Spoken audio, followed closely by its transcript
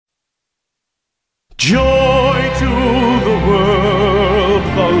Joy to the world,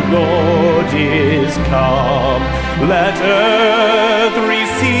 the Lord is come. Let earth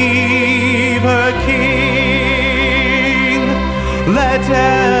receive her King. Let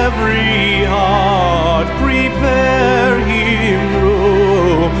every heart prepare him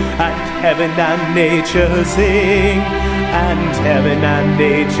room. And heaven and nature sing. And heaven and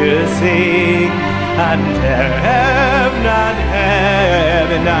nature sing. And heaven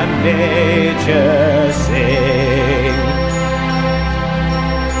and nature sing.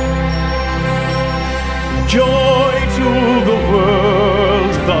 Joy to the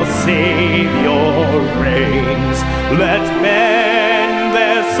world, the Savior reigns. Let men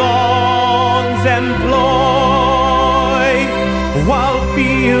their songs employ, while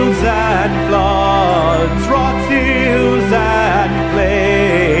fields and floods, rocks, hills and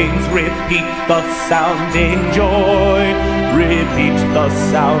plains repeat the sounding joy, repeat the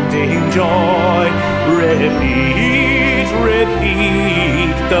sounding joy, repeat,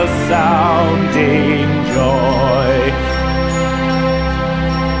 repeat the sounding joy.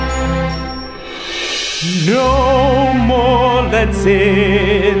 No more let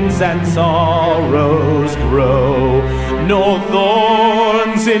sins and sorrows grow, nor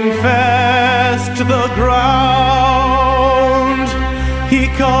thorns infest the ground. He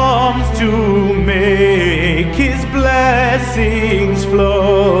comes to make his blessings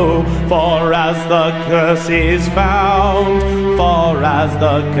flow, for as the curse is found, for as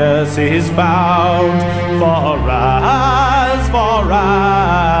the curse is found, for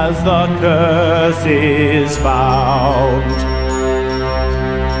as the curse is found.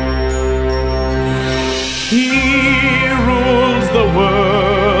 He rules the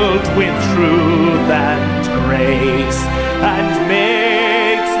world with truth and grace, and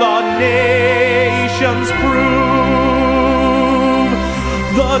makes the nations prove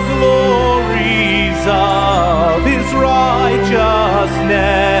the glories of his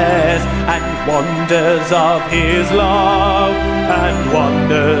righteousness, and wonders of his love, and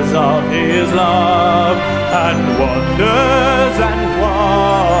wonders of his love, and wonders